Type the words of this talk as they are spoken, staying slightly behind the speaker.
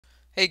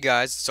Hey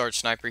guys, it's Arch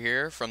Sniper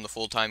here from the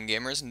Full Time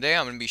Gamers, and today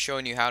I'm going to be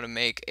showing you how to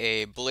make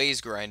a blaze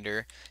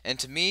grinder. And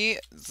to me,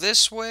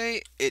 this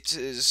way, it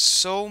is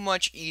so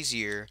much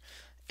easier,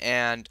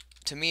 and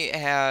to me it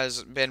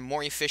has been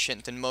more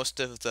efficient than most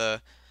of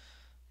the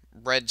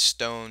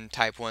redstone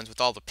type ones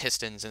with all the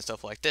pistons and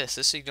stuff like this.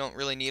 This you don't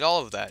really need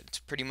all of that. It's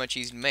pretty much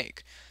easy to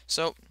make.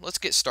 So let's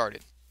get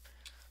started.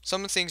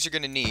 Some of the things you're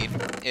going to need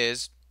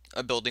is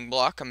a building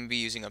block. I'm going to be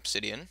using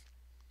obsidian,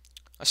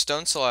 a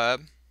stone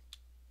slab,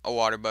 a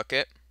water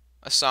bucket,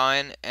 a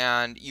sign,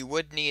 and you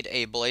would need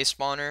a blaze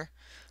spawner,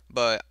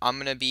 but I'm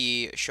going to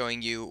be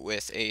showing you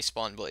with a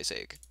spawn blaze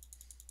egg.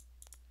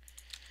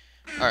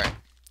 Alright,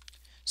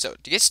 so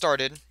to get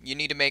started, you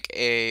need to make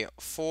a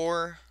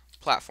 4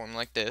 platform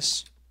like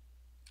this,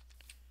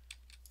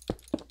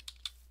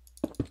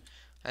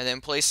 and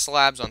then place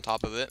slabs on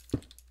top of it.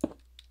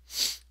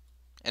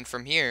 And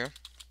from here,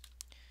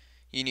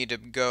 you need to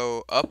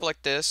go up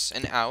like this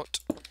and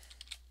out,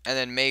 and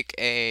then make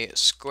a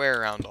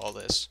square around all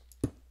this.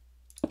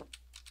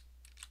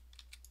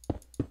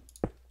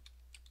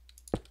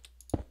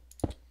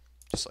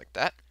 Just like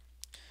that.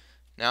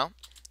 Now,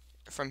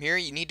 from here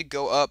you need to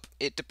go up.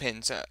 It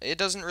depends. It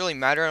doesn't really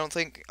matter. I don't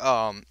think.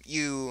 I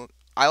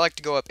like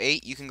to go up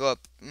 8. You can go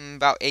up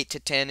about 8 to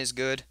 10 is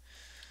good.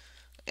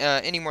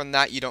 Any more than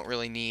that you don't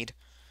really need.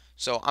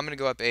 So I'm gonna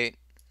go up 8.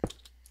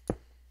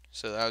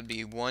 So that would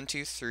be 1,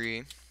 2,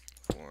 3,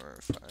 4,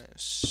 5,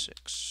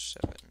 6,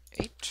 7,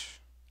 8.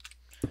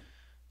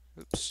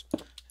 Oops.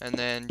 And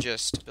then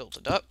just build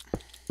it up.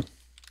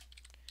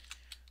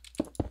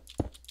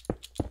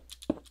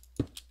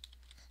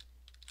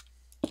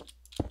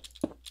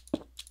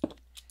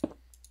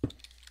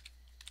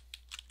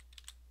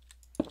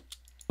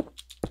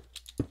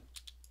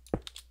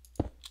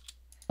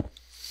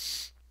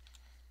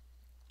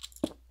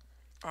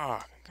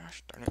 Ah,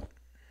 gosh darn it.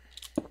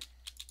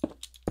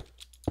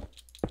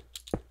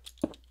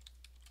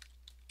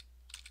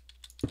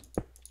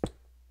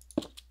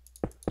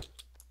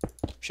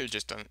 Should have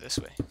just done it this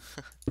way.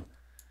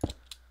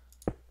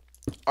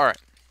 Alright,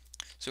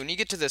 so when you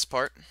get to this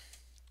part,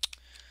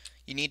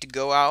 you need to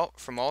go out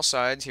from all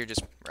sides. Here,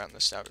 just round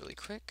this out really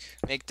quick.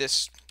 Make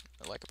this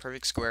like a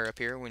perfect square up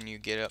here when you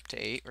get up to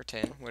 8 or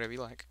 10, whatever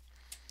you like.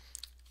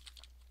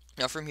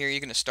 Now from here, you're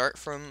going to start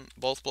from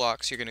both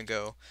blocks. You're going to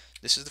go,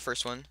 this is the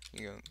first one.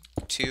 You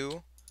go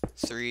 2,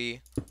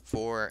 3,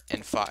 4,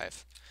 and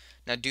 5.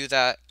 Now do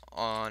that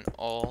on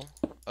all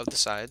of the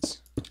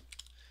sides.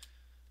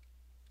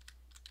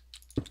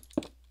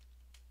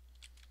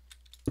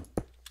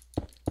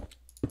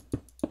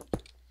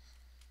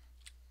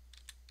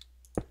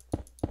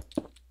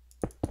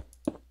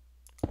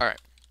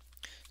 Alright,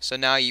 so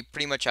now you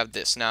pretty much have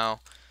this.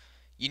 Now,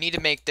 you need to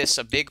make this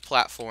a big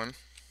platform,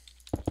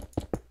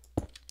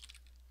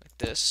 like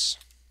this.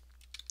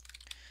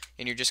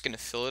 And you're just going to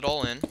fill it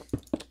all in.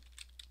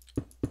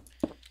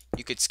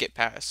 You could skip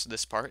past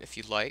this part if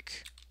you'd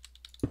like.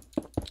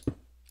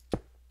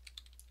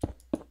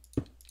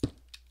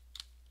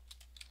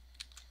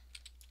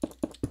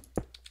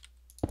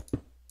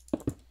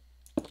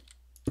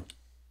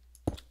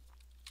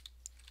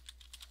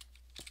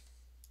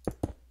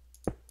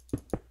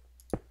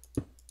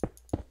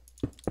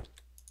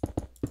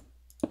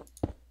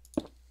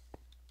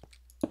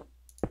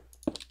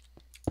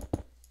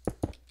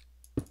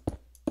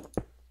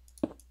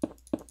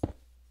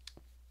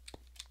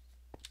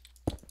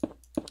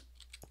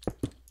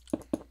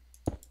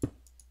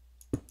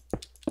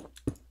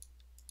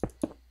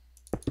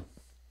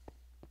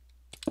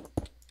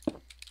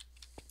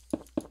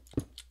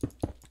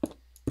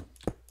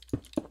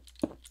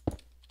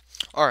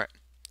 Alright,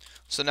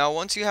 so now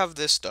once you have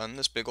this done,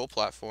 this big old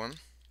platform,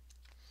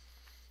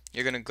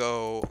 you're going to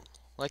go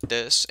like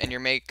this, and you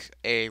make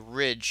a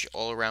ridge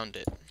all around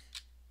it.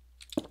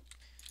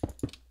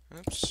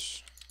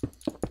 Oops.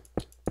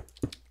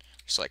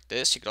 Just like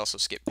this. You could also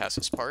skip past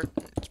this part.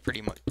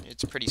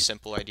 It's a pretty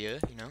simple idea,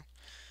 you know.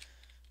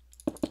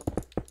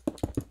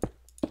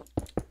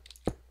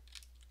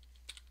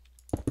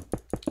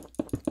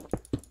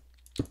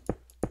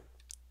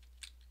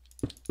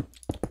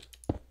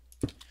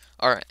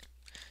 Alright,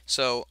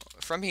 so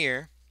from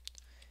here,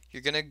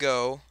 you're going to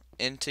go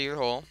into your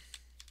hole,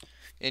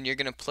 and you're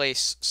going to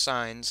place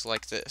signs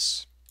like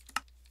this.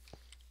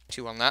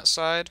 2 on that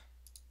side,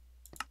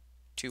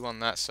 2 on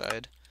that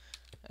side,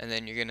 and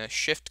then you're going to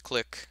shift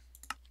click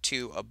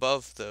 2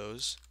 above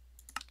those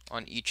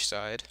on each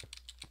side.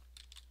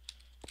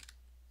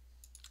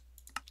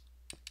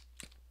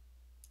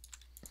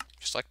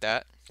 Just like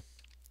that.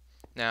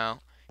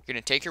 Now, you're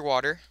going to take your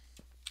water,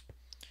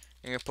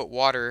 and you're going to put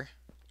water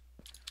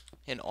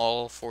in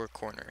all 4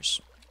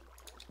 corners.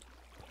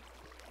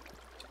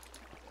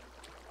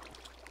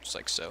 Just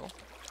like so.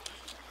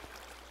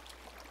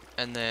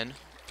 And then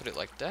put it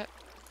like that.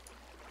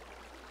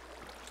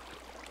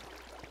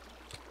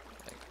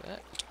 Like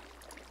that.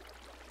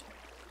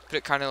 Put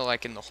it kind of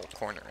like in the whole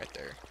corner right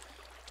there.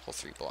 Whole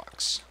 3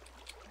 blocks.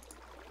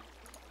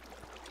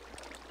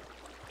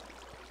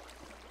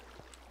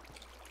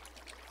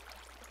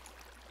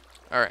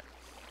 Alright.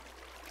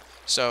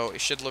 So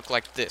it should look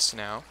like this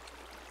now.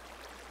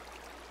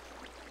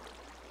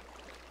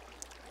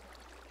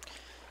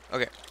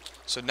 Okay,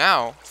 so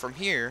now from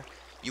here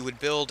you would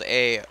build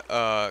a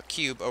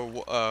cube,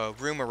 a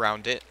room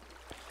around it,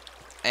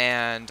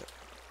 and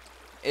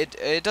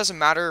it doesn't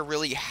matter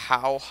really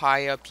how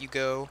high up you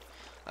go,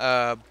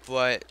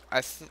 but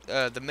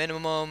the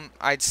minimum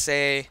I'd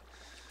say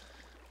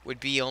would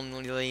be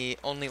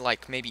only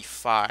like maybe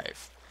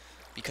 5,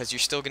 because you're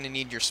still gonna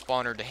need your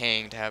spawner to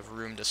hang to have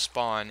room to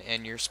spawn,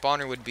 and your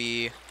spawner would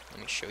be, let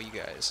me show you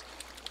guys.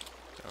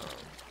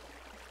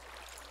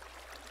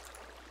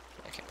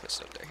 I can't put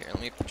it up there. Here,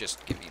 let me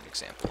just give you an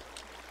example.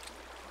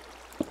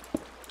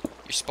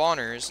 Your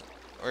spawners,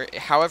 or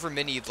however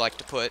many you'd like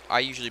to put, I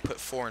usually put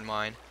 4 in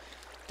mine,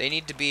 they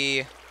need to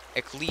be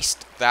at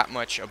least that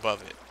much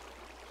above it.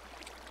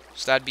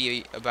 So that'd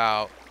be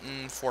about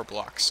 4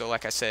 blocks. So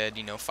like I said,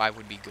 5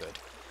 would be good.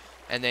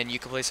 And then you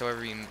can place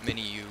however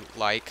many you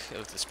like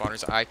of the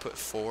spawners. I put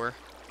 4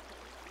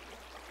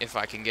 if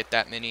I can get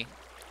that many,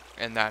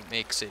 and that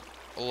makes it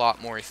a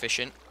lot more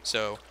efficient.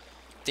 So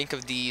think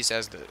of these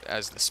as the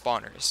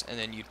spawners, and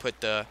then you'd put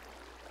the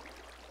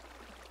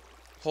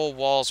whole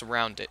walls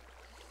around it.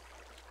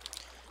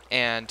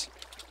 And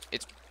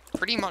it's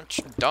pretty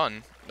much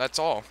done. That's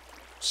all.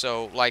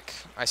 So like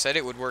I said,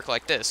 it would work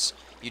like this.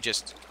 You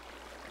just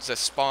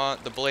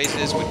the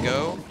blazes would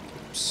go.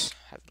 Oops,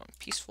 have it on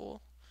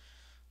peaceful.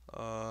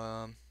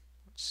 Let's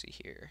see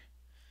here.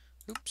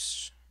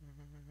 Oops.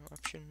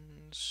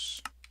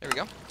 Options. There we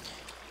go.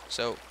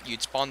 So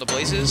you'd spawn the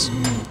blazes.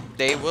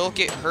 They will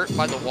get hurt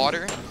by the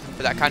water,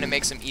 but that kind of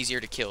makes them easier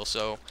to kill.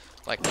 So,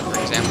 like for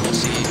example,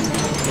 see,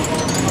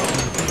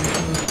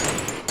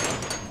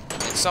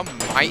 and some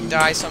might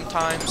die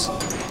sometimes,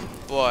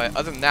 but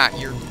other than that,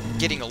 you're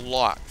getting a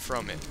lot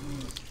from it.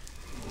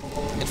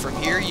 And from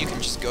here, you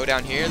can just go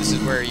down here. This is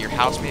where your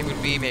house maybe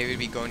would be. Maybe it would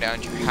be going down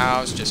to your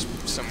house, just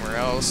somewhere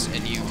else,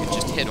 and you can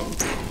just hit them.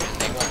 And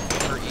they won't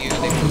hurt you.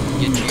 They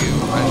won't get you.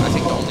 I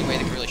think the only way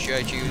they can really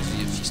shoot you is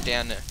if you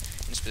stand in a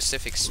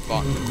specific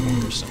spot in the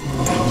corner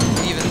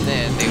somewhere. Even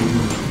then, they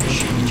will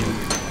shoot each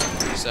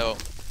other. So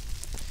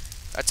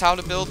that's how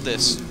to build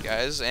this,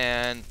 guys.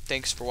 And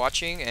thanks for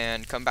watching,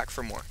 and come back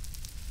for more.